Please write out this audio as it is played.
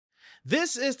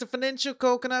This is the Financial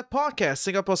Coconut Podcast,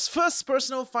 Singapore's first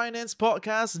personal finance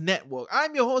podcast network.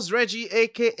 I'm your host, Reggie,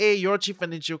 aka your Chief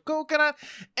Financial Coconut.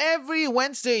 Every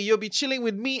Wednesday, you'll be chilling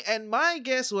with me and my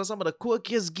guests, who are some of the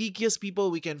quirkiest, geekiest people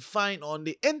we can find on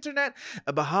the internet,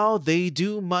 about how they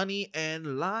do money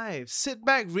and life. Sit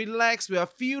back, relax. We are a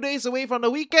few days away from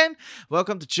the weekend.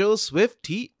 Welcome to Chills with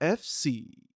TFC.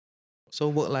 So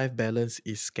work-life balance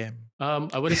is scam.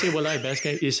 I wouldn't say work-life balance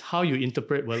is how you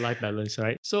interpret work-life balance,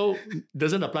 right? So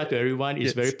doesn't apply to everyone.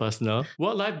 It's very personal.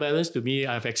 Work-life balance to me,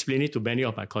 I've explained it to many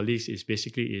of my colleagues, is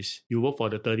basically you work for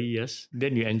the 30 years,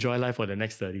 then you enjoy life for the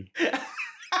next 30.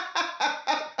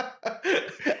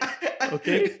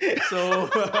 Okay? So...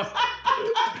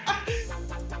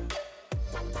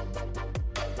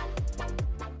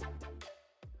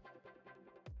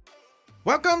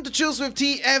 Welcome to Chills with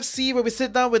TFC, where we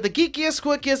sit down with the geekiest,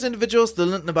 quirkiest individuals to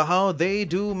learn about how they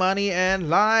do money and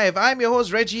life. I'm your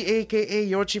host, Reggie, aka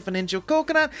your Chief Financial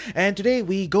Coconut, and today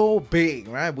we go big,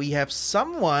 right? We have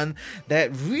someone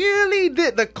that really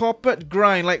did the corporate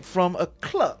grind, like from a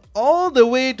clerk all the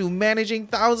way to managing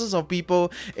thousands of people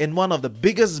in one of the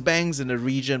biggest banks in the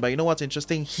region. But you know what's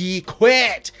interesting? He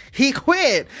quit!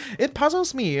 It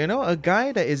puzzles me, a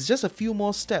guy that is just a few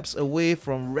more steps away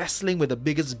from wrestling with the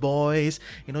biggest boys,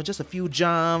 just a few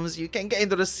jumps, you can get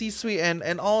into the C-suite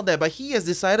and all that. But he has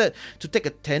decided to take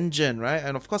a tangent, right?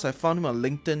 And of course, I found him on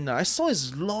LinkedIn. I saw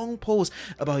his long post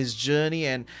about his journey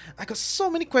and I got so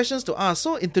many questions to ask.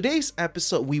 So in today's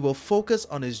episode, we will focus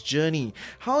on his journey.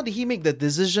 How did he make the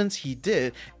decisions he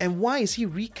did, and why is he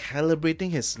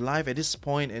recalibrating his life at this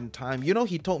point in time?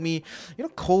 He told me,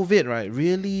 COVID, right,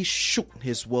 really shook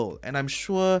his world, and I'm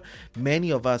sure many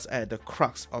of us are at the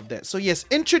crux of that. So yes,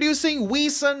 introducing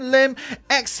Wyson Lim,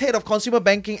 ex-head of consumer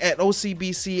banking at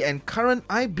OCBC and current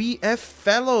IBF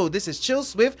fellow. This is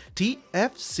Chills with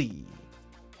TFC.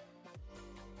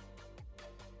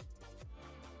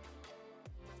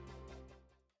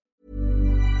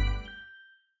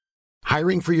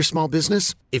 Hiring for your small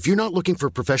business? If you're not looking for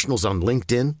professionals on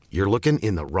LinkedIn, you're looking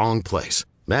in the wrong place.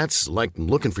 That's like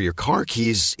looking for your car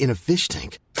keys in a fish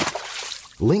tank.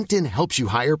 LinkedIn helps you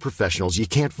hire professionals you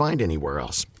can't find anywhere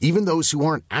else, even those who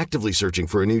aren't actively searching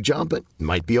for a new job but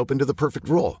might be open to the perfect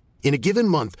role. In a given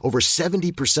month, over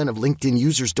 70% of LinkedIn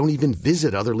users don't even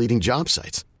visit other leading job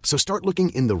sites. So start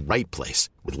looking in the right place.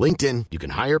 With LinkedIn, you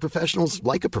can hire professionals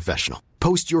like a professional.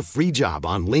 Post your free job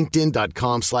on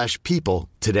linkedin.com/people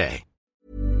today.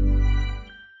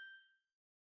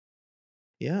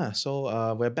 Yeah,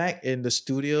 so we're back in the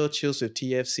studio, Chills with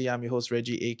TFC. I'm your host,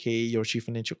 Reggie, aka your Chief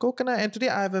Financial Coconut. And today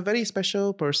I have a very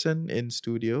special person in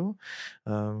studio.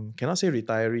 Cannot say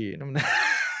retiree.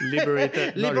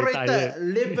 Liberated, not retired.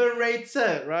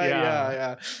 Liberated, right?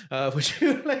 Yeah. Would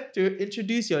you like to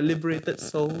introduce your liberated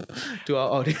soul to our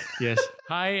audience? Yes.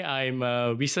 Hi, I'm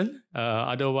Wyson,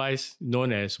 otherwise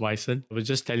known as Wyson. I was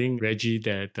just telling Reggie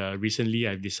that recently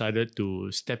I've decided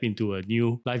to step into a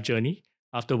new life journey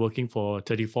after working for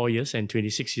 34 years and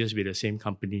 26 years with the same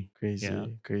company.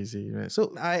 Crazy. Right?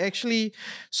 So I actually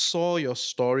saw your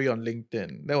story on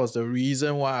LinkedIn. That was the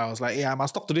reason why I was like, I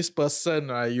must talk to this person.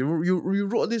 Right? You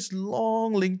wrote this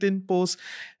long LinkedIn post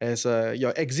as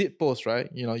your exit post, right?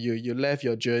 You left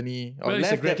your journey. Well,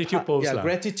 it's a gratitude post. Yeah,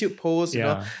 gratitude post,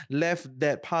 left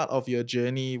that part of your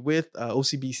journey with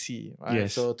OCBC, right?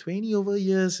 Yes. So 20 over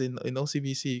years in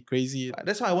OCBC, crazy.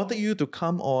 That's why I wanted you to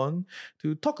come on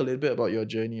to talk a little bit about your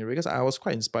journey, because I was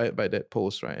quite inspired by that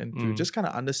post, right? And to just kind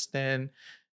of understand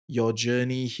your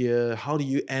journey here. How do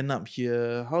you end up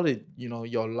here? How did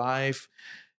your life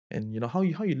and how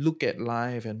you look at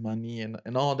life and money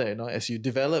and all that, as you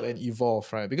develop and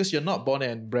evolve, right? Because you're not born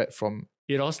and bred from...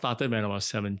 It all started when I was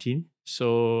 17.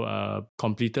 So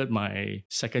completed my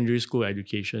secondary school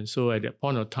education. So at that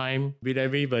point of time, with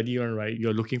everybody, right,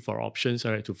 you're looking for options,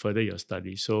 right, to further your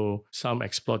studies. So some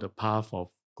explore the path of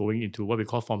going into what we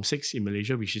call Form 6 in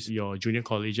Malaysia, which is your junior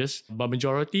colleges. But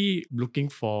majority looking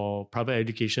for private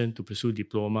education to pursue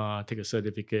diploma, take a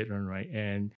certificate, right?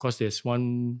 And of course, there's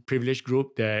one privileged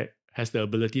group that has the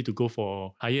ability to go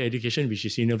for higher education, which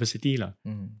is university.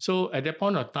 So at that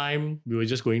point of time, we were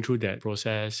just going through that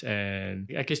process.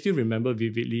 And I can still remember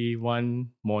vividly one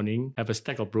morning, I have a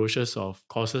stack of brochures of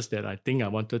courses that I think I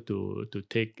wanted to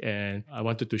take. And I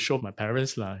wanted to show my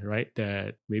parents, right,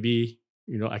 that maybe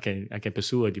I can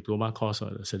pursue a diploma course or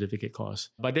a certificate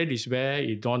course. But that is where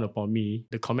it dawned upon me.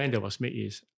 The comment that was made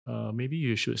is, maybe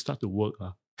you should start to work.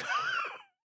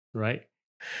 Right?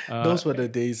 Those were the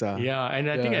days. Yeah, and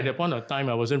I think at that point of time,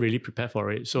 I wasn't really prepared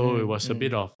for it. So it was a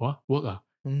bit of, what? Work?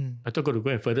 I thought I to go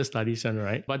and further studies,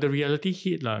 right? But the reality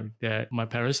hit that my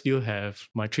parents still have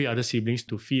my 3 other siblings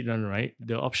to feed, right?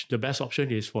 The best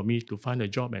option is for me to find a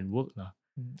job and work.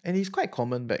 And it's quite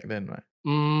common back then, right?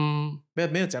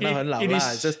 没有讲到 It- 很老 it 啦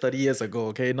is- just 30 years ago,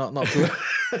 okay? Not too...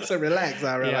 So relax,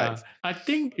 relax. Yeah, I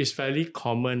think it's fairly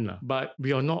common, but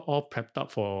we are not all prepped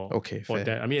up for fair,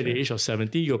 that. I mean, at the age of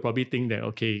 70, you'll probably think that,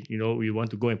 okay, you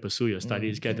want to go and pursue your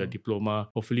studies, get a diploma.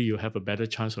 Hopefully, you have a better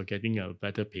chance of getting a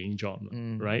better paying job,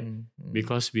 right?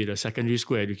 Because with a secondary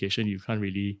school education, you can't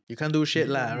really... You can't do shit,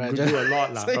 right? Do a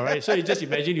lot, all right? So you just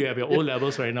imagine you have your O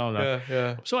levels right now.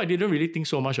 Yeah. So I didn't really think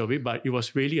so much of it, but it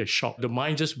was really a shock. The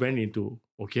mind just went into,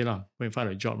 okay, go and find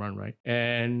a job, right?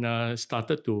 And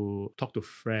started to talk to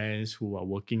friends who are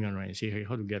working, right? And say, hey,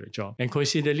 how to get a job? And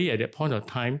coincidentally, at that point of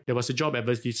time, there was a job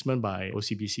advertisement by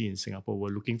OCBC in Singapore. We're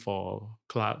looking for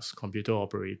clerks, computer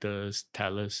operators,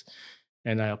 tellers.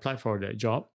 And I applied for that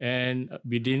job. And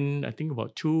within, I think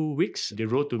about 2 weeks, they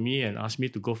wrote to me and asked me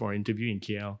to go for an interview in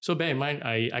KL. So bear in mind,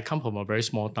 I come from a very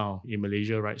small town in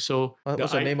Malaysia, right? So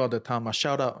what's the name of the town?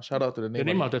 Shout out to the name. The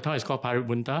name of the town is called Parit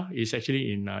Bunta. It's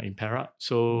actually in Perak.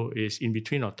 So it's in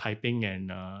between of Taiping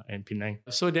and Penang.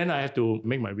 So then I have to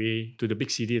make my way to the big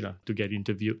city to get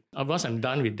interviewed. Once I'm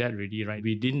done with that already, right?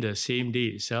 Within the same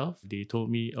day itself, they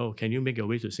told me, oh, can you make your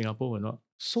way to Singapore or not?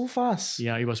 So fast?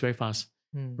 Yeah, it was very fast.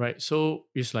 Right, so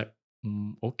it's like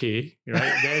okay,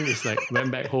 right? Then it's like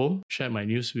went back home, shared my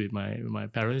news with my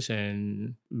parents,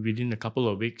 and within a couple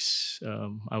of weeks,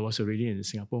 I was already in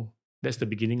Singapore. That's the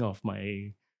beginning of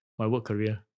my work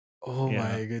career. Oh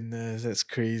my goodness, that's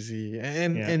crazy!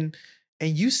 And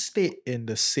you stayed in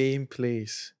the same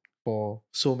place for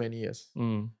so many years.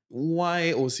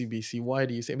 Why OCBC? Why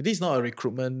do you say? I mean, this is not a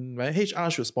recruitment, right? HR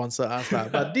should sponsor us,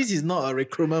 but this is not a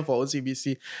recruitment for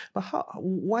OCBC. But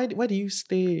why do you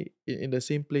stay in the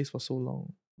same place for so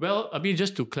long? Well, I mean,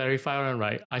 just to clarify,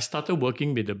 right? I started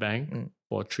working with the bank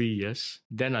for 3 years.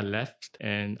 Then I left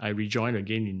and I rejoined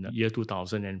again in year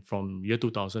 2000. And from year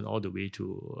 2000 all the way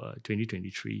to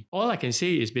 2023. All I can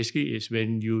say is basically is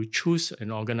when you choose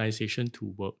an organization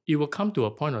to work, it will come to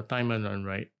a point of time,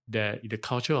 right? That the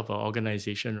culture of an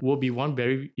organization will be one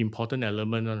very important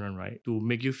element, right? To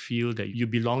make you feel that you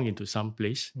belong into some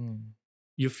place.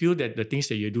 You feel that the things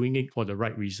that you're doing it for the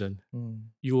right reason.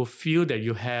 You will feel that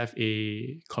you have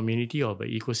a community or an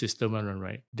ecosystem,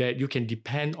 right? That you can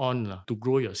depend on to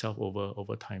grow yourself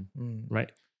over time, right?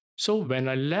 So when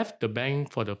I left the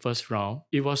bank for the first round,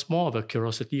 it was more of a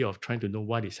curiosity of trying to know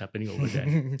what is happening over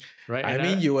there, right? I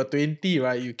mean, you were 20,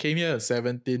 right? You came here at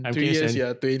 17. 3 years, you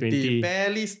are 20.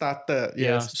 Barely started.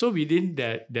 Yeah. Yes. So within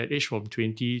that age from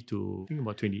 20 to I think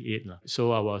about 28.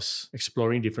 So I was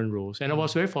exploring different roles. And I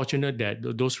was very fortunate that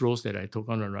those roles that I took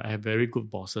on, right, I have very good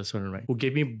bosses, right, who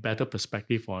gave me better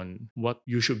perspective on what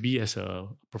you should be as a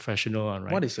professional.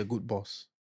 Right? What is a good boss?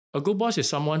 A good boss is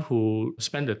someone who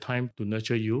spends the time to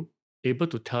nurture you, able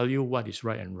to tell you what is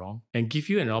right and wrong, and give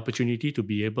you an opportunity to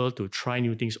be able to try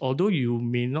new things, although you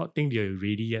may not think you're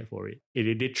ready yet for it.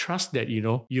 They trust that,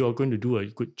 you are going to do a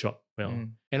good job well.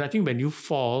 And I think when you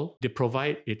fall, they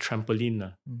provide a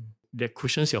trampoline that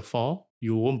cushions your fall.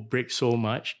 You won't break so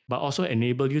much, but also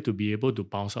enable you to be able to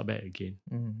bounce up back again.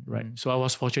 Right? So I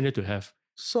was fortunate to have.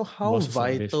 So how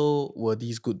vital were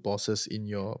these good bosses in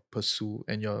your pursuit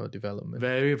and your development?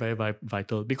 Very, very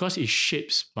vital, because it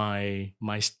shapes my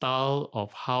style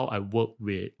of how I work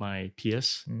with my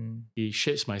peers. It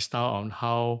shapes my style on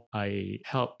how I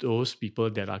help those people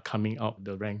that are coming up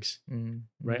the ranks.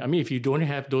 Right? I mean, if you don't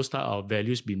have those type of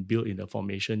values being built in the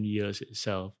formation years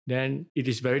itself, then it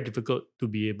is very difficult to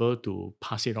be able to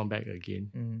pass it on back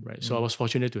again. Right? So I was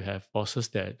fortunate to have bosses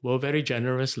that were very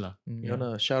generous. You want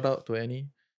to shout out to any?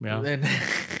 Yeah.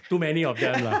 Too many of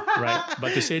them, right?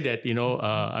 But to say that,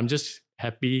 I'm just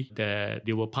happy that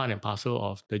they were part and parcel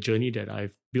of the journey that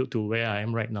I've built to where I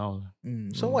am right now.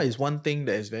 So what is one thing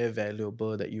that is very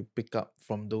valuable that you pick up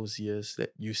from those years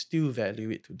that you still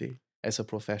value it today as a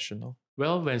professional?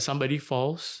 Well, when somebody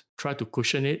falls, try to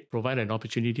cushion it, provide an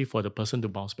opportunity for the person to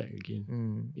bounce back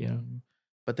again.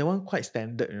 But that one quite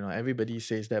standard, everybody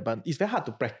says that, but it's very hard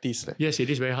to practice. Yes, it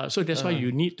is very hard. So that's why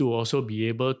you need to also be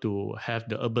able to have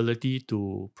the ability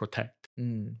to protect.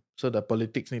 So the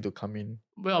politics need to come in.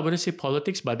 Well, I wouldn't say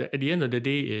politics, but at the end of the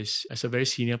day, is as a very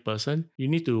senior person, you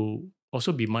need to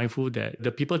also be mindful that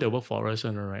the people that work for us,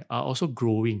 right, are also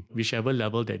growing, whichever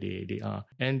level that they are.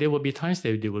 And there will be times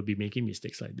that they will be making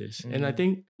mistakes like this. And I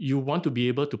think you want to be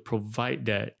able to provide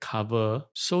that cover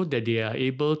so that they are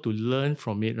able to learn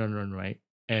from it, right,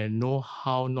 and know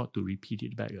how not to repeat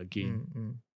it back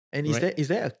again. And Right. is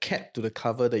there a cap to the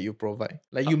cover that you provide?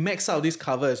 Like you max out this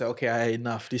cover, it's like, okay, I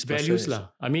enough. This person Values is, lah.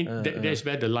 I mean, that's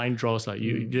where the line draws. Like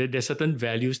there's certain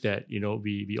values that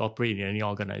we operate in any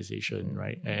organization,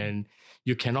 right? And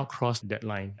you cannot cross that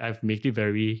line. I've made it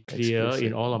very clear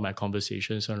in all of my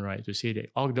conversations on right to say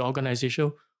that the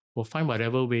organization will find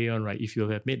whatever way on right if you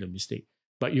have made a mistake,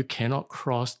 but you cannot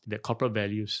cross the corporate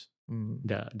values.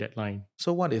 That line.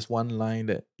 So what is one line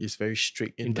that is very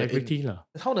strict in integrity lah?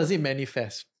 How does it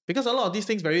manifest? Because a lot of these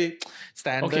things very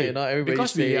standard, Okay, everybody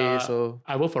because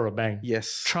I work for a bank.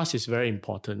 Yes. Trust is very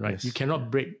important, right? Yes. You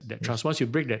cannot break that trust. Once you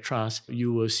break that trust,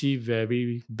 you will see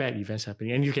very bad events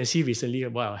happening. And you can see recently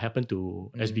what happened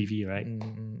to SBV, right?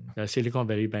 The Silicon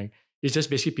Valley Bank. It's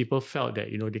just basically people felt that,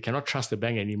 they cannot trust the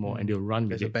bank anymore and they'll run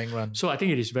with it. There's a bank run. So I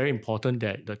think it is very important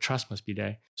that the trust must be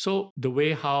there. So the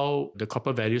way how the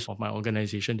corporate values of my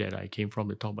organization that I came from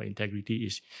to talk about integrity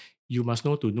is you must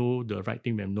know to know the right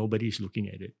thing when nobody is looking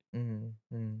at it.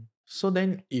 So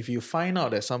then if you find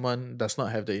out that someone does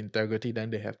not have the integrity, then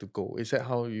they have to go. Is that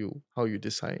how you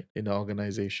decide in the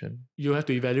organization? You have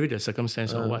to evaluate the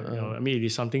circumstance of what. I mean, it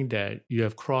is something that you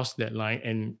have crossed that line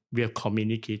and we have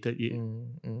communicated it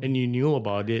and you knew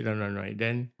about it, right?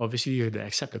 Then obviously you have to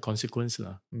accept the consequence.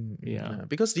 Yeah.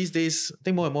 Because these days, I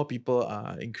think more and more people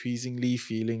are increasingly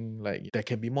feeling like there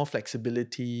can be more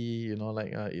flexibility,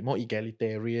 like more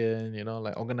egalitarian,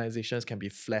 like organizations can be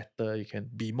flatter, you can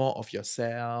be more of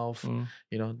yourself.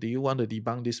 Do you want to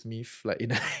debunk this myth? Like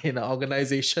in an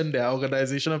organization, there are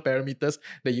organizational parameters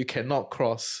that you cannot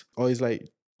cross. Or it's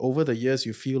like over the years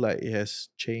you feel like it has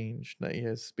changed, like it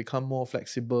has become more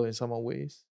flexible in some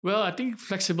ways? Well, I think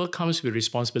flexible comes with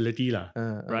responsibility,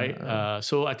 right?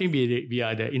 So I think we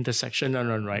are at the intersection,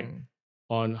 right?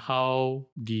 On how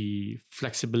the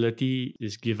flexibility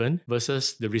is given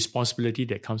versus the responsibility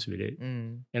that comes with it.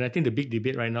 And I think the big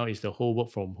debate right now is the whole work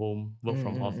from home, work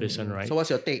from office, right? So what's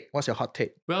your take? What's your hot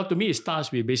take? Well, to me, it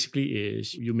starts with basically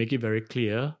is you make it very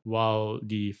clear while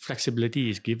the flexibility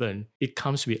is given, it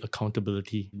comes with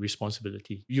accountability,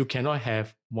 responsibility. You cannot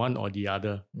have one or the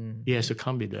other. It has to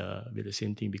come with the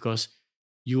same thing because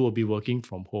you will be working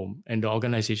from home and the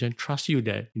organization trusts you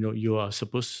that you are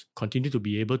supposed to continue to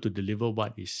be able to deliver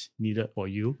what is needed for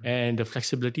you, and the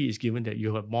flexibility is given that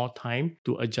you have more time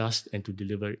to adjust and to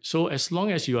deliver it. So as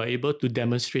long as you are able to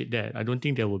demonstrate that, I don't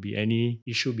think there will be any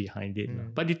issue behind it.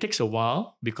 But it takes a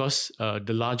while because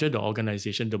the larger the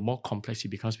organization, the more complex it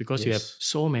becomes because you have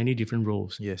so many different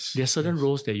roles. Yes. There are certain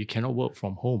roles that you cannot work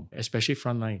from home, especially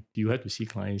frontline. You have to see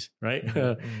clients, right?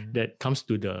 That comes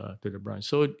to the branch.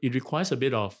 So it requires a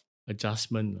bit of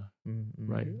adjustment,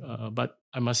 right? But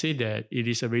I must say that it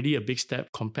is already a big step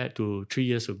compared to 3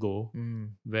 years ago,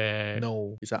 where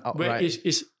it's an outright. Where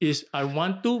is I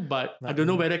want to, but I don't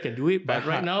know whether I can do it. But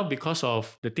right now, because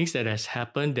of the things that has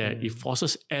happened, that it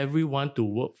forces everyone to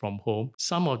work from home.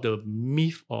 Some of the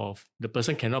myth of the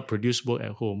person cannot produce work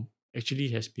at home actually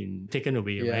has been taken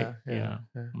away, right?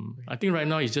 I think right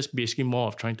now it's just basically more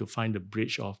of trying to find the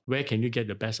bridge of where can you get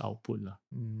the best output.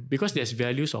 Because there's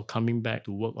values of coming back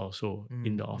to work also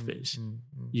in the office.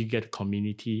 You get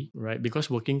community, right? Because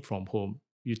working from home,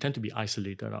 you tend to be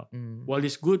isolated out. While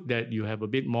it's good that you have a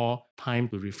bit more time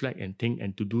to reflect and think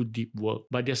and to do deep work,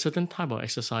 but there are certain type of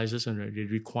exercises and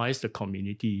it requires the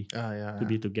community to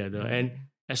be together. And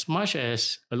as much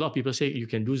as a lot of people say you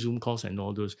can do Zoom calls and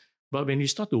all those, but when you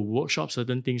start to workshop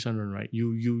certain things, right,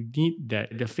 you need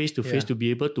the face-to-face to be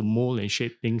able to mold and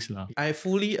shape things. I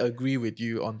fully agree with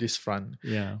you on this front.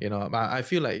 I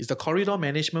feel like it's the corridor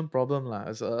management problem.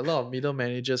 A lot of middle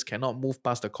managers cannot move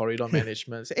past the corridor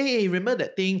management. Say, hey, remember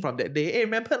that thing from that day? Hey,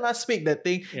 remember last week that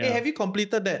thing? Hey, have you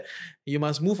completed that? You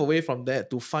must move away from that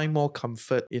to find more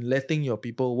comfort in letting your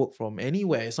people work from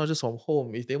anywhere. It's not just from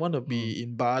home. If they want to be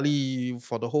in Bali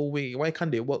for the whole week, why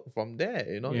can't they work from there?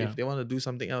 If they want to do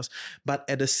something else. But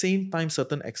at the same time,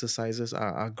 certain exercises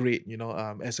are great,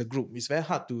 as a group. It's very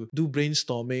hard to do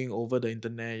brainstorming over the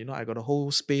internet. I got a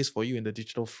whole space for you in the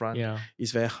digital front.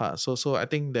 It's very hard. So I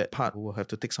think that part will have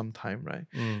to take some time, right?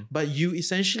 But you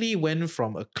essentially went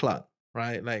from a clerk,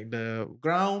 right? Like the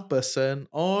ground person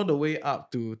all the way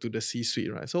up to the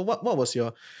C-suite, right? So what was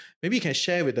your, maybe you can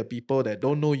share with the people that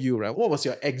don't know you, right? What was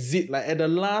your exit, like at the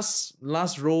last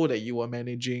role that you were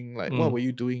managing? Like what were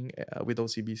you doing with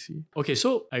OCBC? Okay,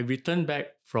 so I returned back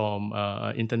from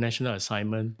an international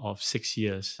assignment of 6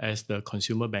 years as the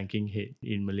consumer banking head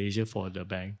in Malaysia for the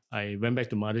bank. I went back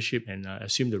to mothership and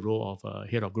assumed the role of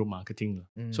head of group marketing.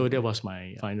 So that was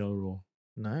my final role.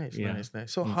 Nice.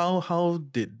 So how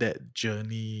did that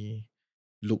journey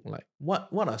look like? What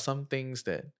are some things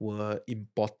that were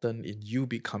important in you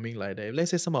becoming like that?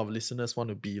 Let's say some of our listeners want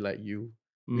to be like you.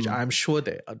 which I'm sure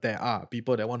that there are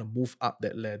people that want to move up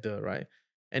that ladder, right?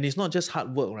 And it's not just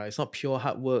hard work, right? It's not pure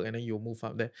hard work and then you'll move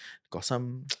up there. Got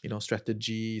some,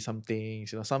 strategy, some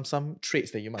things, some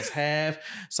traits that you must have,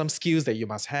 some skills that you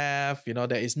must have,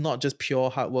 that is not just pure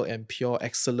hard work and pure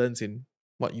excellence in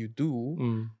what you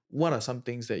do. What are some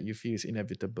things that you feel is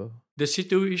inevitable? The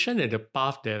situation and the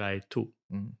path that I took,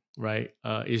 right,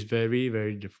 is very,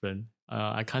 very different.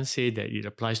 I can't say that it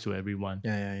applies to everyone.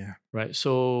 Yeah. Right.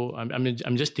 So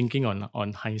I'm just thinking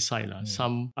on hindsight.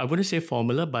 Some, I wouldn't say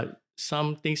formula, but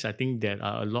some things I think that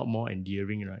are a lot more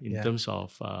endearing, right, in terms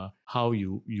of how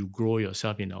you grow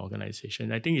yourself in an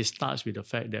organization. I think it starts with the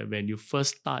fact that when you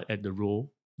first start at the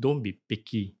role, don't be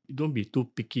picky. Don't be too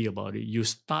picky about it. You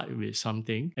start with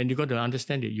something and you got to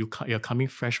understand that you're coming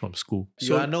fresh from school.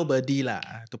 You are nobody lah.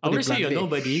 I wouldn't say you're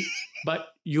nobody, but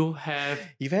you have...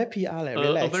 You've had PR,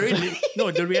 relax.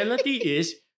 No, the reality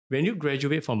is when you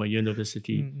graduate from a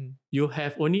university, you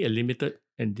have only a limited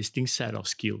and distinct set of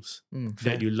skills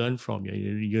that you learn from your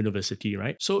university,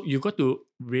 right? So you got to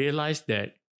realize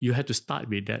that you have to start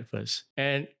with that first.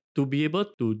 And to be able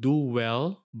to do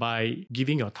well by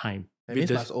giving your time. That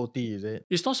means plus OT, is it?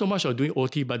 It's not so much of doing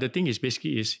OT, but the thing is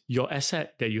basically is your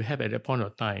asset that you have at that point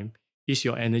of time is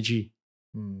your energy.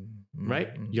 Right?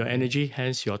 Your energy,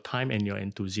 hence your time and your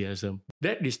enthusiasm.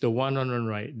 That is the one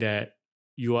right, that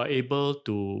you are able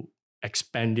to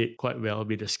expand it quite well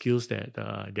with the skills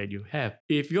that you have.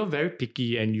 If you're very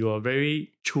picky and you are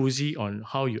very choosy on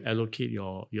how you allocate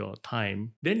your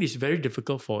time, then it's very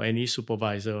difficult for any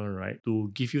supervisor, right, to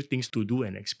give you things to do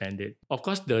and expand it. Of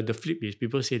course, the flip is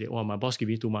people say that, oh, my boss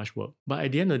giving me too much work. But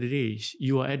at the end of the day,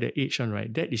 you are at the age,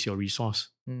 right, that is your resource.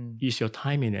 It's your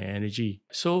time and energy.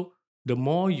 So the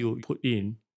more you put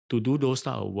in to do those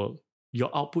type of work, your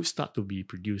output start to be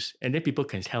produced. And then people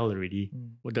can tell already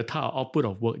the type of output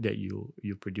of work that you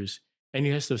produce. And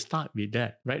you have to start with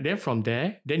that, right? Then from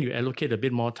there, then you allocate a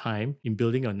bit more time in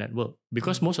building your network.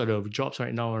 Because most of the jobs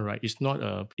right now, right, it's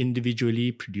not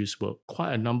individually produced work.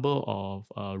 Quite a number of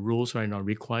roles right now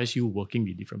requires you working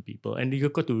with different people. And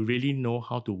you've got to really know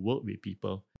how to work with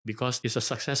people. Because it's a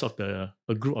success of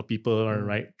a group of people,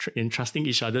 right, entrusting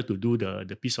each other to do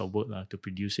the piece of work to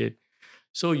produce it.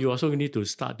 So you also need to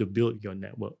start to build your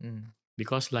network.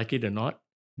 Because like it or not,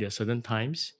 there are certain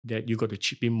times that you got to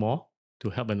chip in more to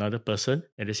help another person.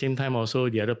 At the same time also,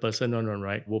 the other person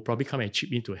right, will probably come and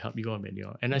chip in to help you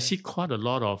out. And I see quite a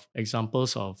lot of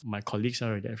examples of my colleagues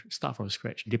that start from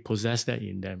scratch. They possess that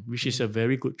in them, which is a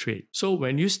very good trait. So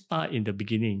when you start in the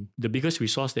beginning, the biggest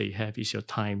resource that you have is your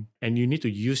time. And you need to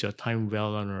use your time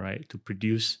well, right, to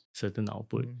produce certain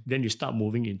output. Then you start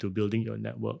moving into building your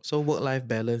network. So work-life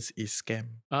balance is scam.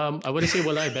 I wouldn't say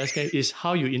work-life balance is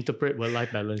how you interpret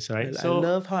work-life balance, right? I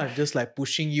love how I'm just like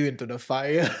pushing you into the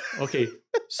fire. Okay,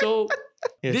 so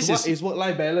yes, what is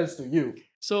work-life balance to you?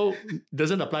 So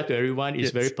doesn't apply to everyone.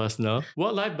 It's very personal.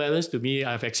 Work-life balance to me,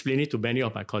 I've explained it to many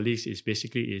of my colleagues, is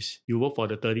basically you work for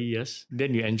the 30 years,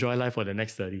 then you enjoy life for the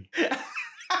next 30.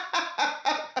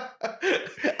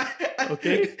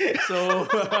 Okay, so...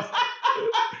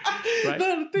 right?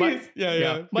 No, the thing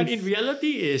is, But in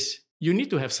reality is you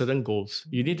need to have certain goals.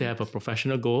 You need to have a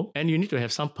professional goal and you need to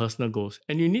have some personal goals.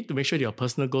 And you need to make sure your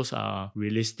personal goals are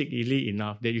realistically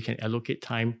enough that you can allocate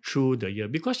time through the year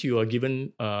because you are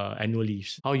given annual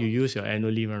leaves. How you use your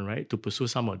annual leave, right, to pursue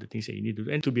some of the things that you need to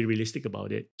do and to be realistic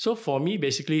about it. So for me,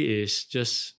 basically is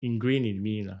just ingrained in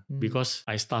me because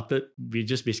I started with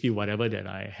just basically whatever that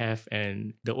I have.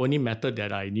 And the only method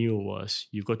that I knew was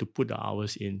you got to put the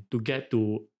hours in to get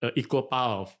to an equal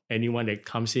par of anyone that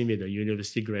comes in with a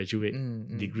university graduate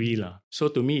degree. So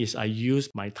to me, is I use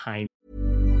my time.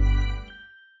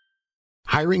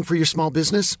 Hiring for your small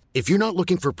business? If you're not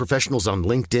looking for professionals on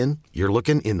LinkedIn, you're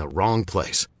looking in the wrong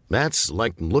place. That's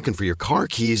like looking for your car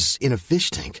keys in a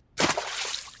fish tank.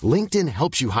 LinkedIn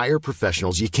helps you hire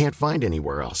professionals you can't find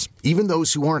anywhere else, even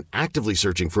those who aren't actively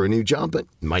searching for a new job but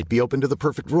might be open to the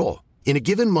perfect role. In a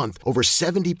given month, over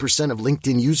 70% of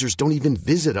LinkedIn users don't even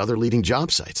visit other leading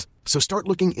job sites. So start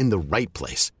looking in the right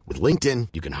place. With LinkedIn,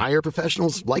 you can hire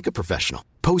professionals like a professional.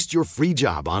 Post your free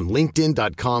job on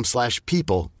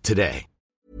linkedin.com/people today.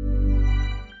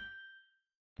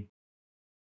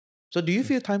 So do you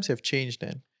feel times have changed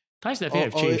then? Times definitely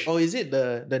have changed. Or is it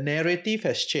the narrative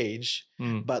has changed,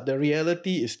 but the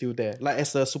reality is still there? Like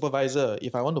as a supervisor,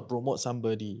 if I want to promote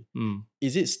somebody,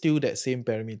 is it still that same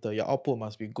parameter? Your output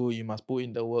must be good, you must put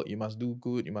in the work, you must do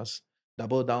good, you must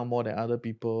double down more than other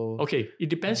people. Okay, it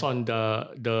depends on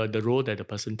the role that the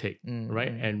person take,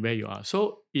 right? And where you are.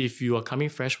 So if you are coming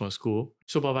fresh from school,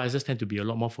 supervisors tend to be a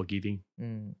lot more forgiving,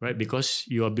 right? Because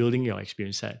you are building your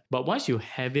experience set. But once you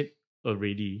have it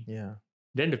already,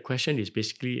 Then the question is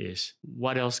basically is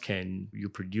what else can you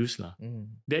produce lah?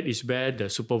 That is where the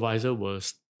supervisor will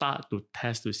start to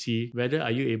test to see whether are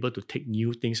you able to take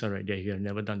new things that you have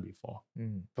never done before.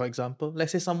 For example,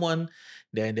 let's say someone,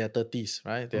 they're in their 30s,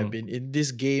 right? They have been in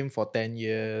this game for 10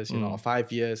 years, or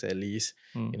 5 years at least.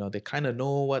 They kind of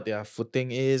know what their footing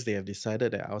is. They have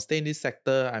decided that I'll stay in this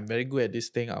sector. I'm very good at this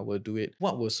thing. I will do it.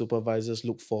 What will supervisors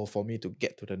look for me to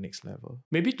get to the next level?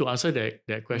 Maybe to answer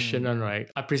that question, right?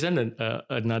 I present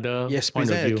another yes,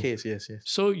 point of view. Present a case. Yes.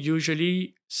 So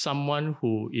usually someone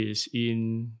who is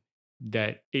in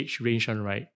that age range,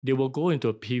 right, they will go into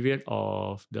a period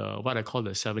of the what I call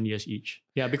the 7 years each.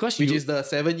 Yeah, because which is the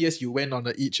 7 years you went on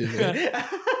the each, isn't it?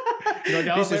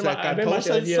 This is like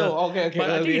okay. But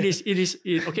I think it is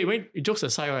okay. When jokes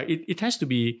aside, right, it has to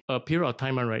be a period of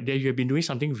time, right, that you have been doing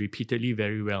something repeatedly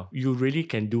very well. You really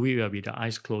can do it with the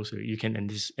eyes closed. You can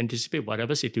anticipate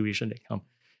whatever situation that comes,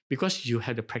 because you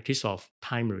had the practice of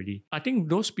time already. I think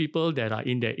those people that are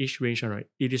in their age range, right,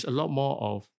 it is a lot more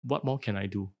of what more can I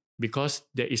do? Because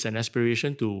there is an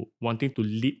aspiration to wanting to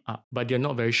leap up, but they're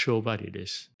not very sure what it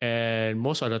is. And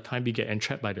most of the time, we get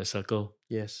entrapped by the circle.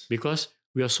 Yes. Because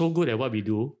we are so good at what we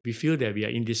do, we feel that we are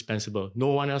indispensable. No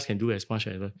one else can do as much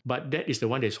as us. But that is the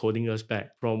one that's holding us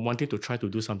back from wanting to try to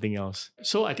do something else.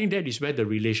 So I think that is where the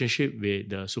relationship with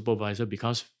the supervisor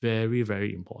becomes very,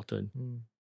 very important.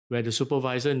 Where the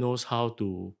supervisor knows how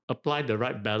to apply the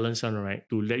right balance, right,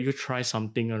 to let you try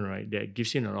something, right, that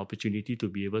gives you an opportunity to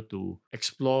be able to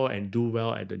explore and do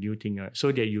well at the new thing, right,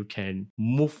 so that you can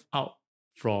move out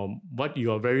from what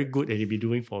you are very good and you've been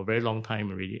doing for a very long time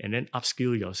already, and then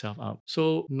upskill yourself up.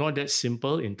 So not that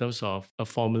simple in terms of a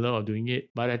formula of doing it,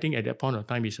 but I think at that point of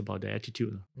time, it's about the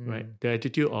attitude, right? The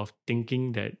attitude of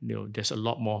thinking that there's a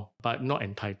lot more, but not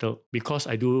entitled. Because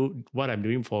I do what I'm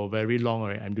doing for very long,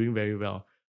 right, I'm doing very well,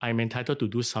 I'm entitled to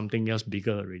do something else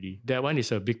bigger already. That one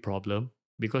is a big problem,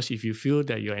 because if you feel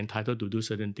that you're entitled to do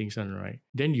certain things, right,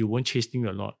 then you won't chase things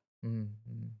a lot.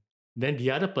 Then the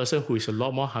other person who is a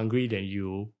lot more hungry than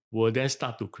you will then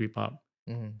start to creep up.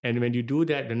 And when you do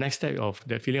that, the next step of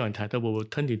that feeling of entitlement will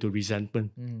turn into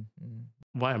resentment.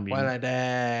 Why like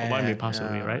that? Why may pass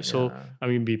away, right? So,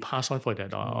 we pass on for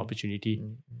that opportunity.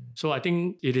 So I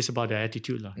think it is about the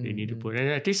attitude they need to put.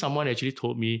 And I think someone actually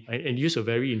told me, and used a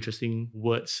very interesting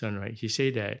words, right? He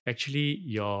said that actually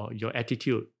your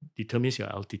attitude determines your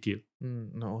altitude.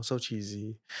 No, so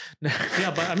cheesy.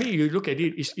 Yeah, but you look at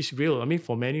it, it's real.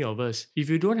 For many of us, if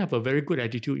you don't have a very good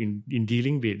attitude in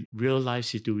dealing with real life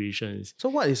situations. So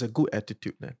what is a good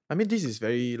attitude then? This is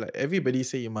very, like, everybody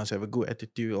say you must have a good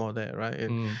attitude, all that, right?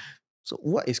 And so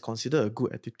what is considered a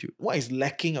good attitude? What is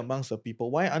lacking amongst the people?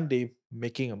 Why aren't they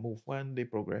making a move? Why aren't they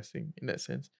progressing in that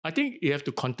sense? I think you have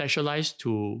to contextualize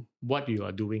to what you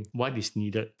are doing, what is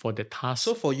needed for the task.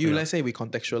 So for you, let's say we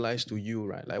contextualize to you,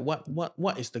 right? Like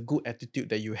what is the good attitude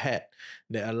that you had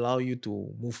that allow you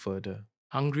to move further?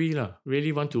 Hungry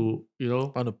really want to,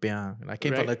 want to piang. I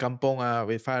came from the kampong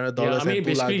with $500 and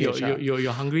basically luggage,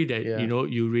 you're hungry that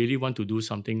you really want to do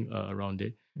something around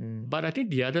it. But I think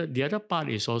the other part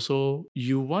is also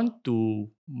you want to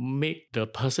make the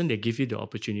person that gives you the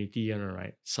opportunity,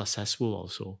 right, successful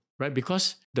also, right?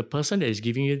 Because the person that is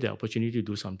giving you the opportunity to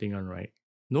do something, right,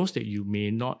 knows that you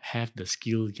may not have the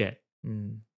skill yet.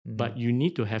 But you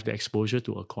need to have the exposure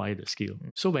to acquire the skill.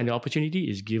 So when the opportunity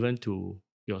is given to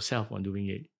yourself on doing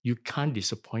it, you can't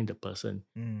disappoint the person.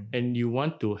 And you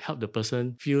want to help the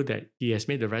person feel that he has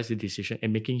made the right decision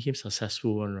and making him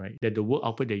successful, right? That the work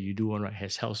output that you do, right,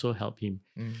 has also helped him.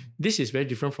 This is very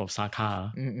different from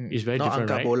Saka. It's very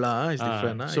different, right? Bola, it's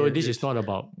different. So this is not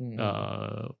about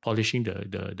polishing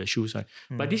the shoes, right?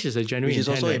 But this is a genuine intent.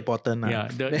 Which is also important.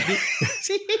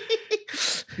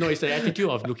 No, it's the attitude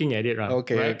of looking at it, right?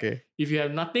 Okay. If you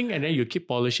have nothing and then you keep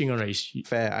polishing, right, it's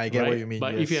fair. I get what you mean.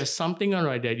 But if you have something,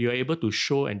 right, that you're able to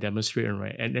show and demonstrate,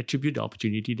 right, and attribute the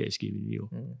opportunity that is given you,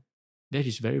 that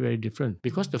is very, very different.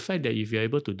 Because the fact that if you're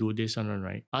able to do this,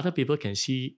 right, other people can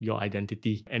see your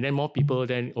identity, and then more people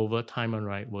then over time,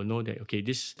 right, will know that okay,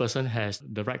 this person has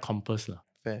the right compass,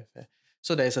 Fair.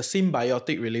 So there's a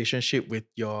symbiotic relationship with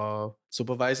your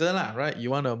supervisor, right?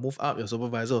 You want to move up, your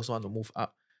supervisor also want to move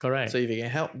up. Correct. So if you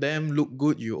can help them look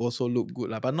good, you also look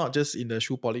good, but not just in the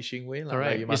shoe polishing way.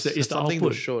 Correct. Like you must it's something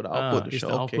output. to show, the output to it's show.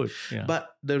 The okay. output. Yeah. But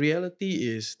the reality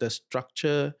is the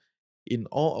structure in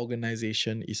all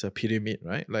organization is a pyramid,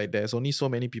 right? Like there's only so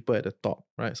many people at the top,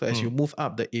 right? So as you move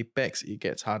up the apex, it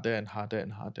gets harder and harder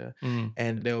and harder.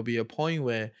 And there will be a point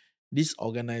where this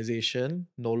organization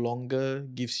no longer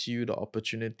gives you the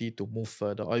opportunity to move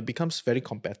further, or it becomes very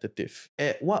competitive.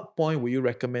 At what point would you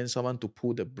recommend someone to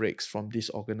pull the brakes from this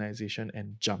organization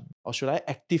and jump? Or should I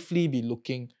actively be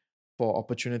looking for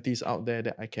opportunities out there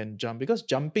that I can jump? Because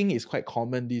jumping is quite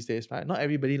common these days, right? Not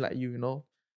everybody like you know.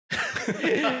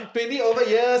 20 over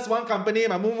years, one company,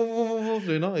 move,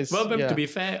 you know. It's, Well, but yeah. to be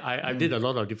fair, I did a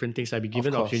lot of different things. I've been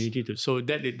given the opportunity to. So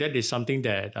that is something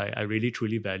that I really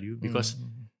truly value because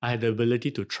I had the ability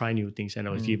to try new things and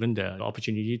I was given the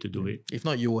opportunity to do it. If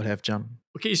not, you would have jumped.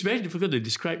 Okay, it's very difficult to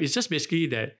describe. It's just basically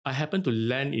that I happened to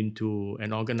land into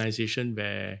an organization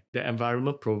where the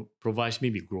environment provides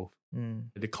me with growth.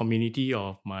 The community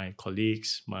of my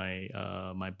colleagues, my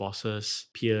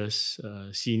bosses, peers,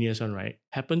 seniors, right,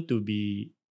 happened to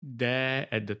be there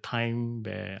at the time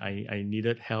where I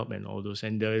needed help and all those.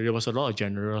 And there was a lot of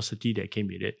generosity that came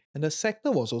with it. And the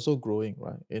sector was also growing,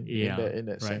 right? In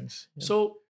that right. sense. Yeah.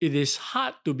 So it is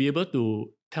hard to be able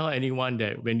to tell anyone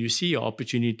that when you see your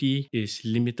opportunity is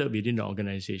limited within the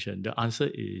organization, the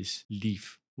answer is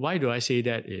leave. Why do I say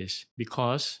that is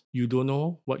because you don't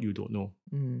know what you don't know.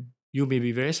 You may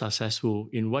be very successful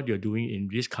in what you're doing in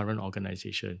this current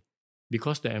organization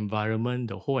because the environment,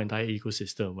 the whole entire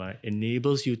ecosystem, right,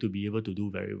 enables you to be able to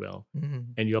do very well.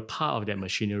 And you're part of that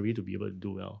machinery to be able to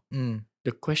do well.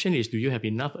 The question is, do you have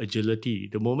enough agility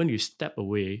the moment you step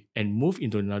away and move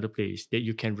into another place that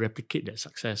you can replicate that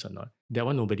success or not? That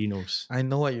one nobody knows. I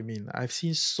know what you mean. I've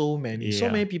seen so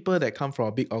many people that come from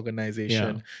a big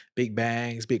organization, big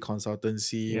banks, big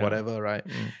consultancy, whatever, right?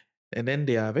 And then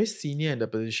they are very senior in the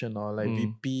position or like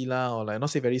VP lah, or like not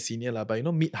say very senior lah, but you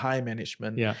know, mid-high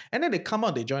management. And then they come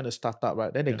out, they join a startup,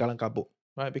 right? Then they galang kabut,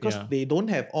 right? Because they don't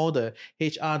have all the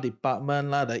HR department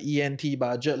lah, the ENT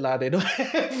budget lah. They don't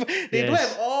have don't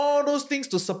have all those things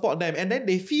to support them. And then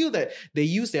they feel that they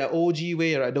use their OG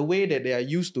way, right? The way that they are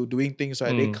used to doing things,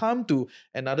 right? They come to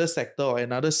another sector or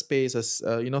another space as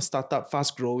startup,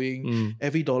 fast growing.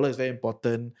 Every dollar is very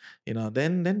important. You know,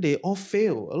 then they all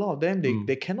fail. A lot of them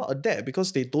they cannot adapt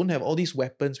because they don't have all these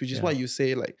weapons, which is what you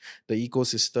say, like the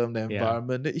ecosystem, the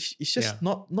environment. It's just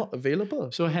not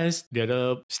available. So hence the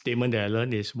other statement that I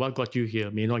learned is what got you here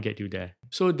may not get you there.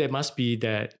 So there must be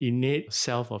that innate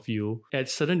self of you at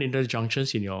certain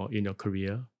interjunctions in your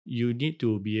career. You need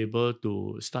to be able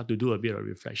to start to do a bit of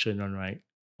reflection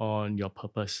on your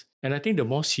purpose. And I think the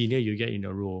more senior you get in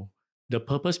a role, the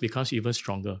purpose becomes even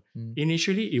stronger.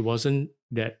 Initially, it wasn't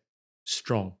that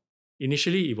strong.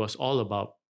 Initially, it was all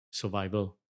about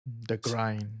survival. The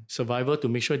grind. Survival to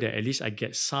make sure that at least I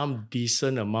get some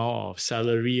decent amount of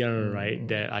salary,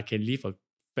 that I can live a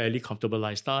fairly comfortable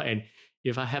lifestyle. And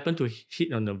if I happen to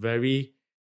hit on a very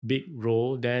big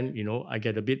role, then I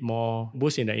get a bit more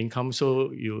boost in the income,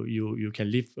 so you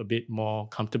can live a bit more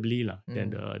comfortably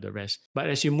than the rest. But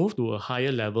as you move to a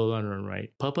higher level,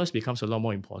 purpose becomes a lot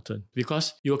more important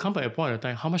because you will come to a point of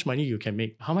time, how much money you can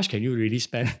make, how much can you really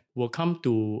spend, will come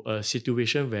to a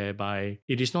situation whereby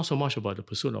it is not so much about the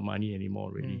pursuit of money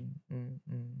anymore, really.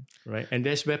 Right? And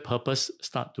that's where purpose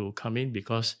start to come in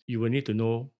because you will need to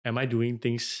know, am I doing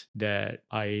things that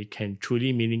I can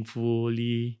truly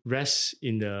meaningfully rest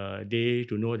in the day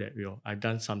to know that I've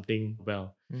done something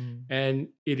well. And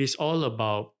it is all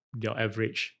about your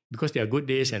average because there are good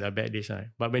days and there are bad days. Right?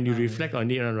 But when you reflect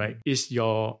on it, is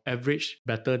your average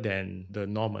better than the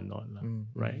norm or not?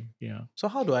 Right? Yeah. So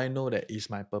how do I know that is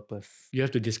my purpose? You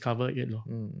have to discover it,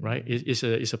 right?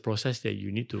 It's a process that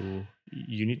you need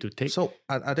to take. So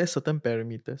are there certain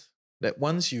parameters that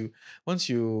once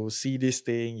you see this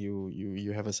thing,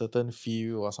 you have a certain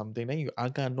feel or something, then you are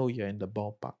gonna know you're in the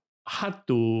ballpark? Hard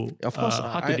to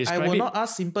describe I will it. not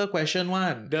ask simple question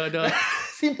one. The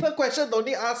simple question don't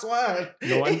need ask one.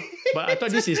 No one. But I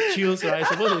thought this is chills, right?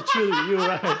 Supposed to chill with you,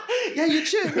 right? Yeah, you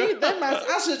chill me, then must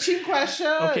ask a chill question.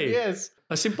 Okay. Yes.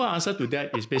 A simple answer to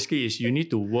that is basically you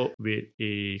need to work with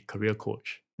a career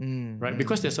coach. Right?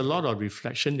 Because there's a lot of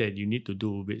reflection that you need to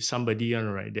do with somebody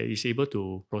that is able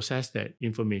to process that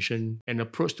information and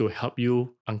approach to help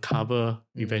you uncover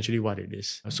eventually what it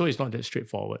is. So it's not that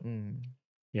straightforward.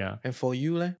 Yeah. And for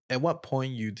you, at what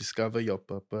point you discover your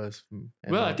purpose?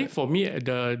 Well, I think for me,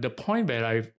 the point where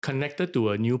I connected to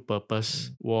a new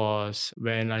purpose was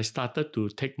when I started to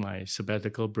take my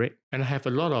sabbatical break. And I have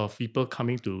a lot of people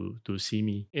coming to see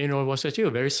me. It was actually a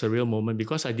very surreal moment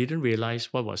because I didn't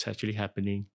realize what was actually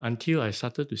happening until I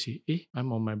started to see,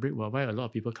 I'm on my break. Well, why a lot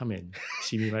of people come and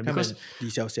see me, right? Because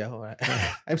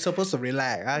I'm supposed to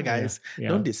relax, guys. Yeah.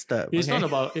 Don't disturb. It's not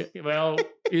about,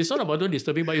 it's not about don't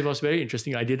disturbing, but it was very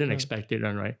interesting. I didn't expect it,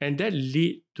 right? And that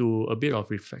led to a bit of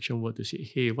reflection work to say,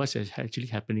 hey, what's actually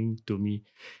happening to me?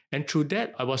 And through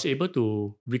that, I was able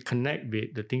to reconnect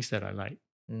with the things that I like.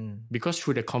 Because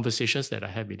through the conversations that I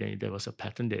had with them, there was a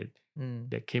pattern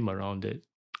that came around it.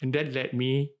 And that led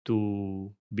me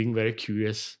to being very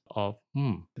curious of,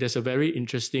 there's a very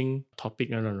interesting topic,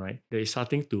 right? That is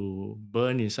starting to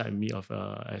burn inside me of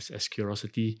as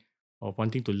curiosity of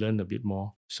wanting to learn a bit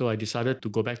more. So I decided to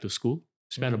go back to school.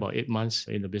 Spent about 8 months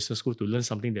in the business school to learn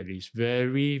something that is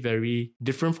very, very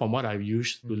different from what I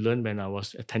used to learn when I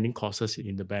was attending courses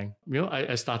in the bank.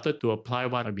 I started to apply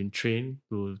what I've been trained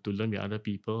to learn with other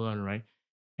people, right?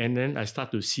 And then I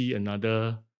start to see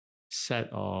another set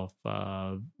of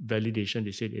validation.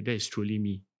 They said that is truly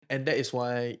me. And that is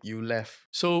why you left.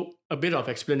 So a bit of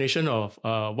explanation of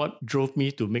what drove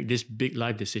me to make this big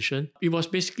life decision. It was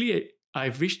basically,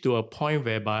 I've reached to a point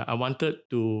whereby I wanted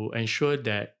to ensure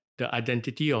that the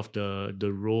identity of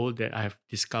the role that I have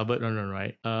discovered,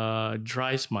 right,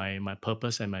 drives my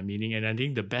purpose and my meaning. And I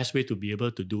think the best way to be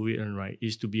able to do it, right,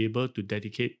 is to be able to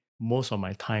dedicate most of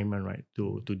my time, right,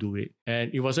 to do it. And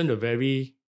it wasn't a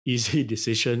very easy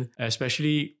decision,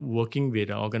 especially working with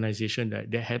an organization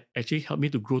that had actually helped me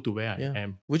to grow to where I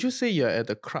am. Would you say you're at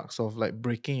the crux of like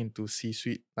breaking into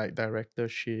C-suite, like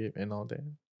directorship and all that?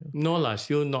 No,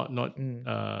 still not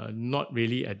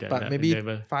really at that level. But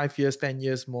maybe 5 years, 10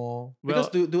 years more. Because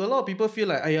do a lot of people feel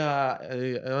like,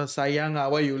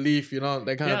 sayang why you leave,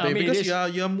 that kind of thing.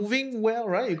 Because you're moving well,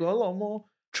 right? You got a lot more.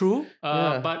 True.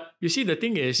 But you see, the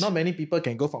thing is, not many people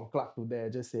can go from Clerk to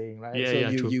there, just saying, right?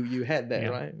 You had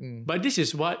that, right? But this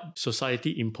is what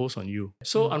society imposed on you.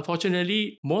 So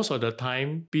unfortunately, most of the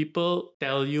time, people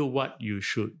tell you what you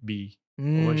should be or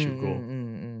where you should go.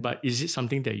 But is it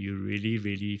something that you really,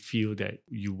 really feel that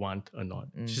you want or not?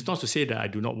 It's not to say that I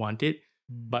do not want it,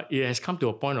 but it has come to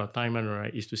a point of time,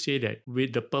 right, is to say that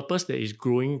with the purpose that is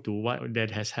growing to what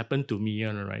that has happened to me,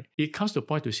 right, it comes to a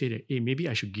point to say that, hey, maybe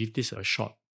I should give this a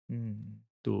shot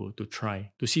to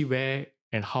try, to see where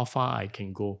and how far I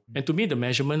can go. And to me, the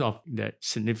measurement of that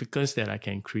significance that I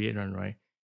can create, right,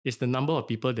 is the number of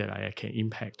people that I can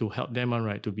impact to help them,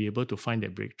 right, to be able to find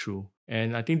that breakthrough.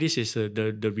 And I think this is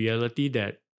the reality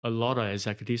that a lot of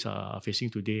executives are facing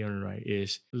today, right,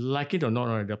 is, like it or not,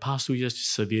 right, the past 2 years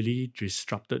severely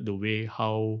disrupted the way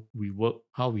how we work,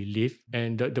 how we live.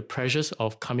 And the pressures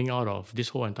of coming out of this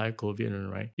whole entire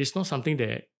COVID, right, it's not something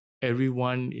that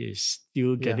everyone is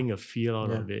still getting a feel out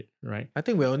of it, right? I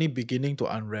think we're only beginning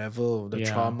to unravel the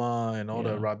trauma and all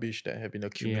the rubbish that have been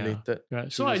accumulated.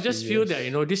 Right. So I just feel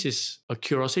that, this is a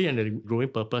curiosity and a growing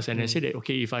purpose. And I say that,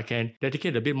 okay, if I can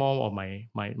dedicate a bit more of my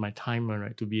time,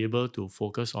 right, to be able to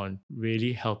focus on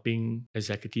really helping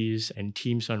executives and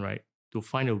teams, right, to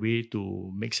find a way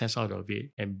to make sense out of it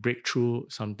and break through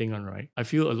something, right, I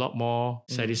feel a lot more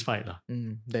satisfied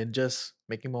than just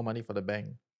making more money for the bank.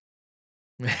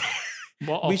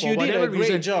 Which you did a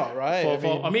great job, right?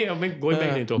 I mean, going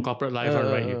back into a corporate life,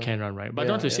 right, you can run, right? But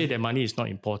not to say that money is not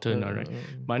important, right?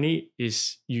 Money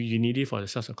is, you need it for the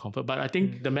sense of comfort. But I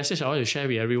think the message I want to share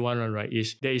with everyone, right,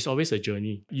 is there is always a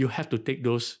journey. You have to take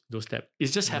those steps.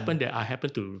 It's just happened that I happen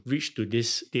to reach to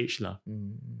this stage,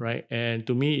 right? And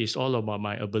to me, it's all about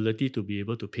my ability to be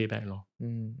able to pay back.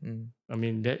 I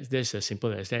mean, that's as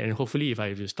simple as that. And hopefully, if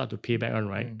I start to pay back,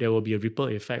 right, there will be a ripple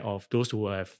effect of those who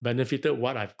have benefited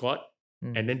what I've got.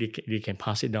 And then they can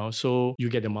pass it down. So you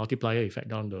get the multiplier effect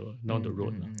down the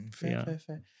road. Fair.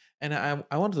 And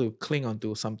I want to cling on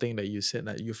to something that you said,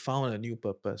 that you found a new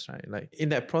purpose, right? Like in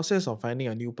that process of finding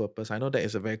a new purpose, I know that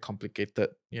is a very complicated,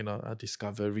 a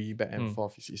discovery back and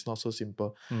forth. It's not so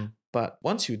simple. But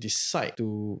once you decide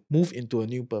to move into a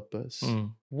new purpose,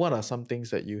 what are some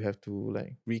things that you have to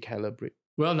like recalibrate?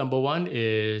 Well, number one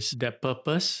is that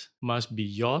purpose must be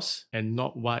yours and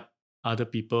not what other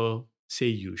people say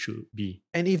you should be.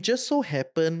 And if just so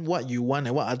happen what you want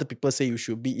and what other people say you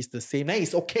should be is the same, then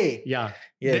it's okay. Yeah.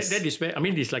 Yes. That is where, I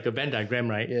mean, it's like a Venn diagram,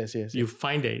 right? Yes. You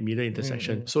find that middle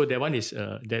intersection. So that one is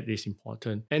that is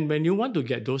important. And when you want to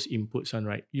get those inputs on,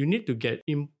 right, you need to get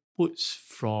inputs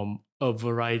from a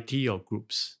variety of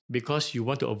groups, because you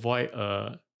want to avoid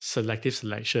a selective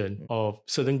selection of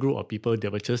certain group of people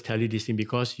that will just tell you this thing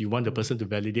because you want the person to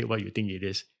validate what you think it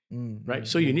is. Right?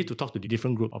 So you need to talk to the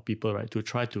different group of people, right, to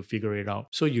try to figure it out.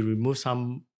 So you remove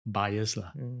some bias.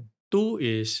 Two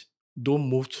is, don't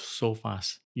move so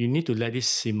fast. You need to let it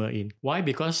simmer in. Why?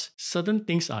 Because certain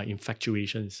things are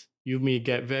infatuations. You may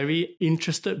get very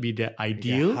interested with the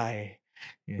ideal.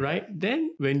 Right?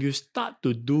 Then when you start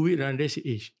to do it, and they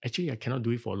say, actually I cannot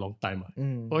do it for a long time.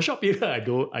 For a short period, I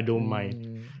don't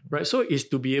mind. Right? So it's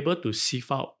to be able to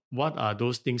sieve out what are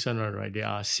those things, right? They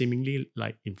are seemingly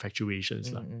like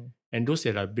infatuations. And those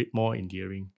that are a bit more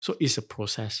endearing. So it's a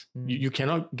process. You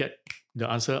cannot get the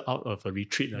answer out of a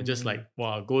retreat. Just like,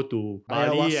 wow, go to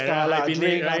Bali and I've been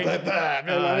there, right?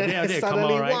 Then come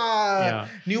out, right?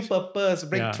 New purpose,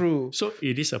 breakthrough. So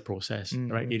it is a process,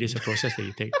 right? It is a process that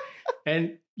you take.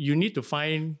 And you need to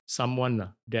find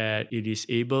someone that it is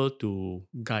able to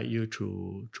guide you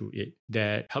through it,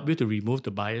 that help you to remove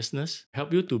the biasness,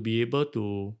 help you to be able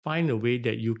to find a way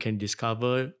that you can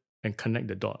discover and connect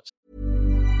the dots.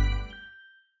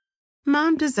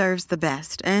 Mom deserves the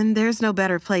best, and there's no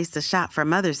better place to shop for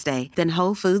Mother's Day than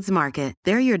Whole Foods Market.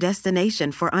 They're your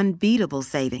destination for unbeatable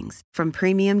savings, from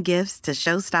premium gifts to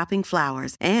show-stopping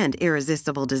flowers and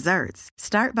irresistible desserts.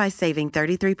 Start by saving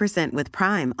 33% with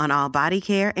Prime on all body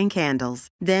care and candles.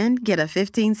 Then get a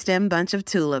 15-stem bunch of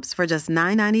tulips for just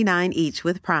 $9.99 each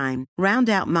with Prime. Round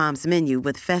out Mom's menu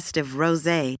with festive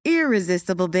rosé,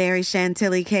 irresistible berry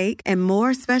chantilly cake, and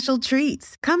more special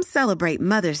treats. Come celebrate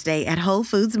Mother's Day at Whole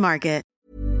Foods Market.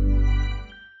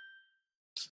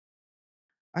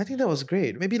 I think that was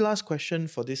great. Maybe last question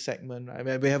for this segment. Right? I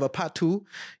mean, we have a part 2,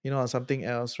 on something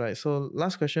else, right? So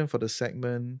last question for the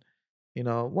segment,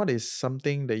 what is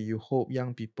something that you hope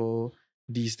young people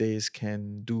these days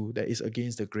can do that is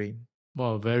against the grain?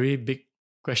 Wow, very big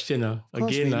question.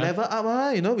 Because we level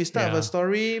up, we start with a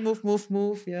story,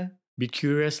 move, yeah. Be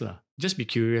curious. Just be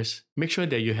curious. Make sure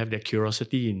that you have that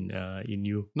curiosity in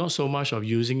you. Not so much of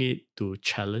using it to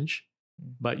challenge,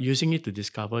 but using it to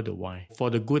discover the why, for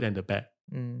the good and the bad.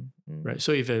 Right.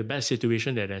 So if a bad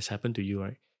situation that has happened to you,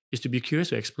 right, is to be curious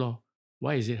to explore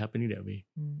why is it happening that way.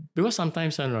 Because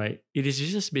sometimes, right, it is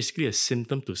just basically a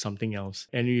symptom to something else.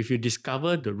 And if you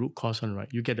discover the root cause, right,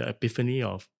 you get the epiphany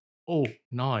of, oh,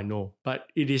 now I know. But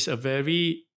it is a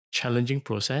very challenging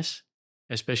process,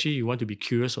 especially you want to be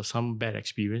curious of some bad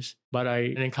experience. But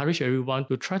I encourage everyone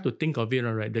to try to think of it,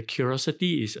 right. The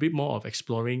curiosity is a bit more of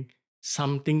exploring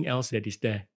something else that is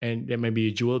there, and there may be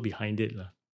a jewel behind it.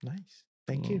 Nice.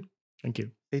 Thank you. Thank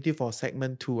you. Stay tuned for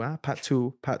segment 2, part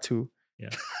 2. Yeah.